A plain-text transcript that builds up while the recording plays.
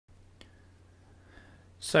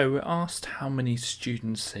So we're asked how many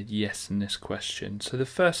students said yes in this question. So the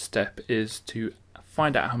first step is to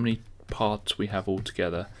find out how many parts we have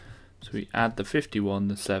altogether. So we add the 51,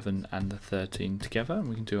 the 7 and the 13 together, and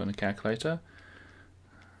we can do it on a calculator.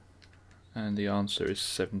 And the answer is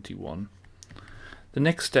 71. The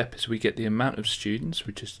next step is we get the amount of students,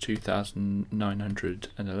 which is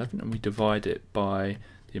 2,911, and we divide it by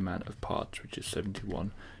the amount of parts, which is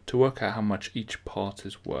 71, to work out how much each part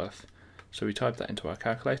is worth. So we type that into our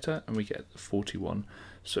calculator and we get 41.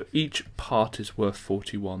 So each part is worth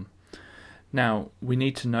 41. Now we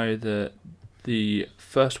need to know that the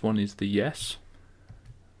first one is the yes,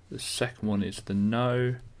 the second one is the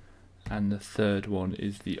no, and the third one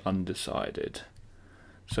is the undecided.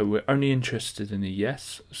 So we're only interested in the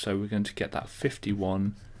yes, so we're going to get that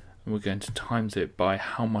 51 and we're going to times it by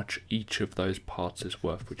how much each of those parts is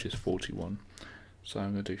worth, which is 41. So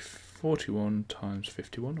I'm going to do 41 times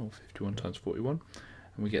 51, or 51 times 41,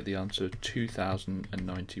 and we get the answer of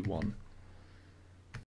 2,091.